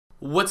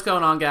What's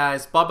going on,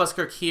 guys? Bob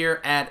Buskirk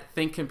here at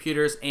Think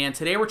Computers, and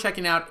today we're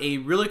checking out a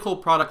really cool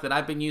product that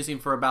I've been using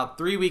for about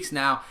 3 weeks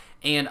now,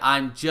 and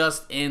I'm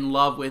just in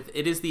love with.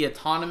 It is the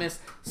Autonomous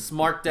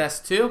Smart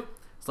Desk 2.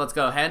 So let's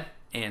go ahead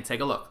and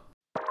take a look.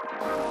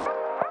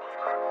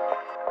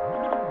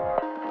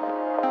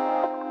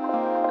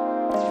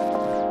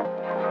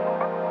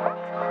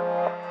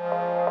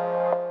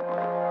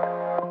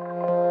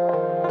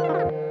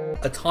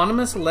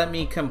 Autonomous let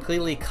me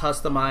completely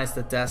customize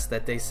the desk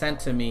that they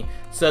sent to me.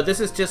 So this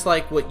is just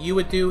like what you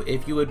would do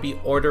if you would be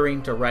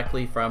ordering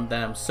directly from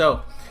them.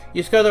 So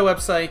you just go to their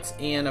website,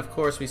 and of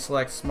course we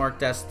select Smart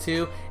Desk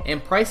 2,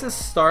 and prices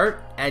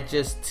start at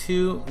just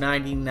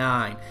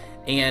 $299.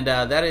 And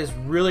that is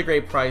really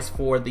great price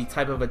for the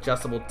type of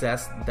adjustable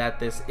desk that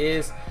this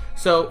is.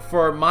 So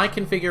for my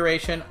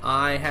configuration,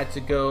 I had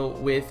to go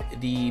with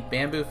the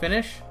bamboo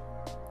finish.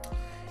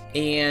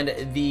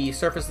 And the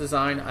surface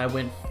design, I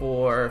went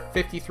for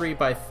 53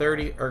 by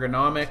 30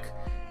 ergonomic,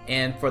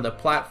 and for the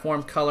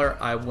platform color,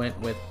 I went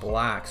with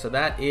black. So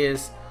that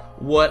is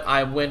what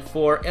I went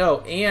for.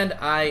 Oh, and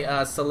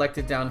I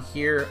selected down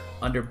here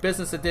under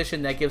Business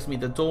Edition. That gives me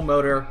the dual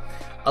motor,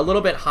 a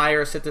little bit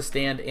higher sit to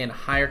stand, and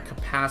higher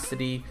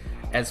capacity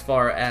as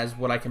far as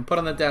what I can put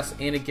on the desk,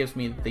 and it gives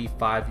me the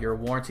 5-year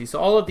warranty. So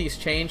all of these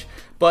change,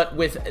 but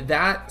with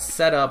that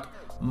setup,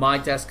 my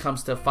desk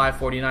comes to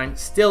 $549,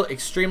 still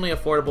extremely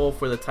affordable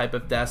for the type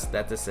of desk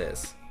that this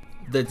is.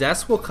 The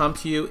desk will come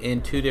to you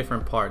in 2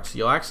 different parts.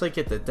 You'll actually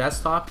get the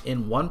desktop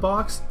in one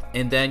box,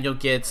 and then you'll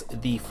get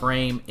the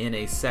frame in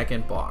a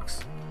second box.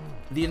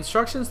 The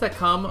instructions that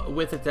come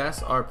with the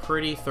desk are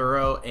pretty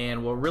thorough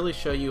and will really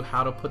show you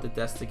how to put the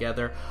desk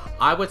together.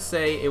 I would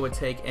say it would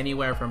take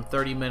anywhere from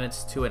 30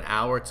 minutes to an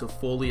hour to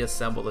fully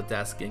assemble the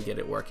desk and get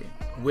it working.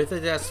 With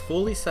the desk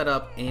fully set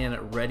up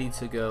and ready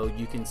to go,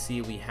 you can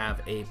see we have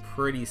a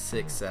pretty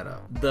sick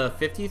setup. The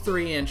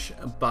 53-inch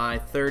by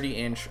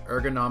 30-inch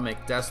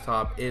ergonomic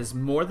desktop is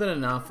more than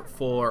enough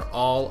for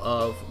all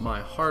of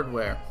my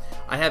hardware.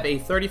 I have a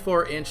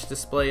 34-inch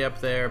display up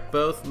there,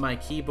 both my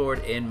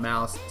keyboard and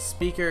mouse,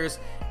 speakers,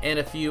 and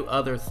a few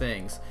other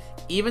things.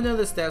 Even though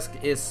this desk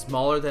is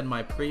smaller than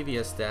my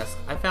previous desk,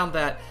 I found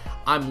that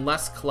I'm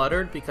less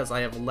cluttered because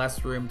I have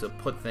less room to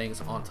put things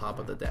on top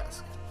of the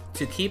desk.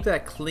 To keep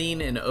that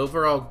clean and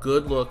overall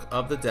good look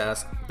of the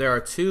desk, there are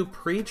 2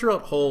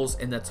 pre-drilled holes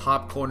in the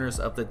top corners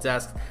of the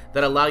desk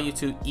that allow you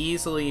to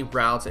easily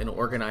route and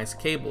organize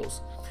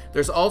cables.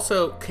 There's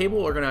also cable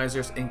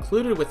organizers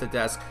included with the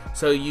desk,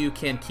 so you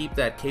can keep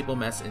that cable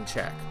mess in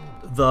check.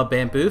 The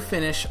bamboo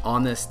finish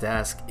on this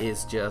desk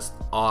is just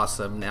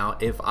awesome. Now,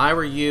 if I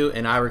were you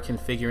and I were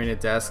configuring a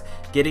desk,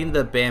 getting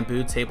the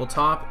bamboo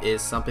tabletop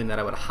is something that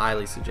I would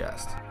highly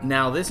suggest.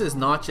 Now, this is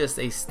not just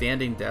a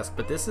standing desk,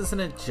 but this is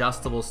an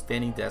adjustable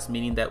standing desk,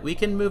 meaning that we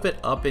can move it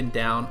up and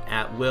down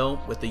at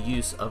will with the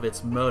use of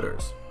its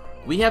motors.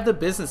 We have the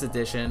Business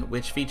Edition,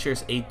 which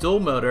features a dual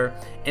motor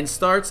and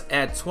starts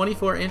at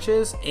 24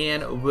 inches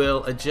and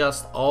will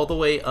adjust all the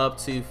way up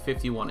to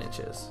 51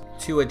 inches.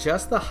 To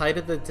adjust the height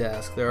of the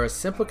desk, there are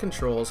simple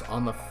controls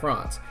on the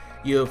front.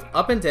 You have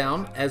up and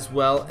down, as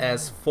well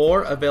as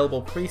 4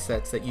 available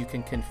presets that you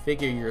can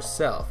configure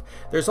yourself.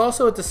 There's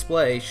also a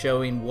display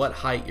showing what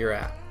height you're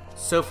at.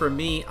 So for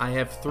me, I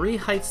have 3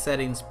 height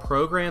settings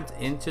programmed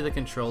into the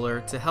controller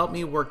to help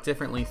me work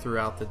differently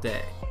throughout the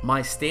day.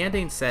 My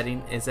standing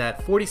setting is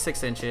at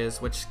 46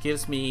 inches, which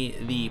gives me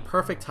the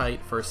perfect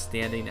height for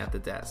standing at the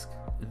desk.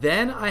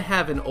 Then I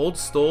have an old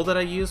stool that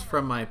I use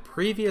from my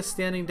previous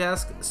standing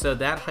desk, so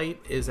that height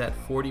is at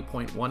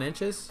 40.1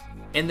 inches.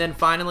 And then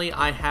finally,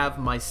 I have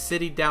my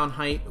sitting down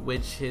height,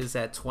 which is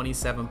at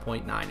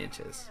 27.9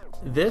 inches.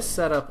 This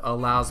setup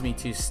allows me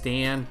to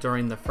stand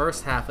during the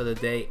first half of the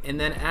day, and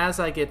then as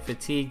I get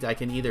fatigued, I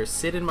can either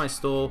sit in my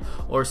stool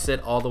or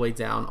sit all the way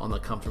down on the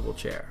comfortable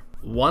chair.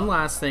 One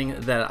last thing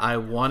that I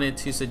wanted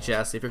to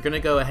suggest, if you're going to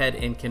go ahead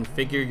and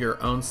configure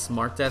your own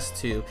Smart Desk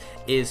 2,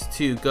 is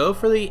to go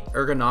for the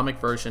ergonomic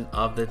version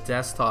of the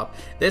desktop.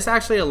 This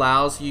actually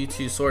allows you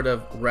to sort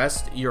of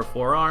rest your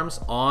forearms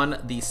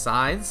on the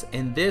sides,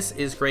 and this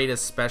is great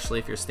especially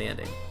if you're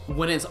standing.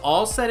 When it's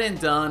all said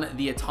and done,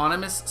 the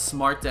Autonomous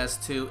Smart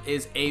Desk 2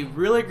 is a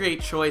really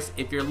great choice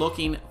if you're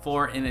looking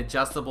for an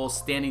adjustable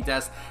standing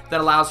desk that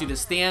allows you to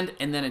stand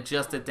and then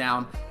adjust it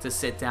down to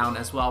sit down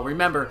as well.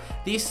 Remember,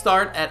 these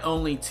start at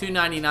only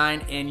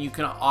 $299, and you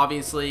can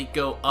obviously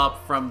go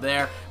up from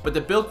there, but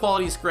the build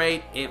quality is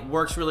great, it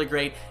works really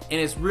great, and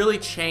it's really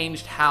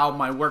changed how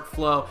my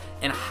workflow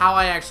and how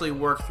I actually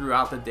work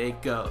throughout the day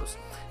goes.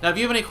 Now, if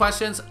you have any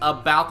questions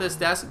about this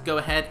desk, go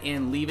ahead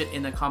and leave it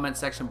in the comment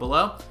section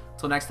below.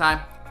 Till next time,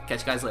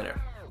 catch you guys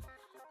later.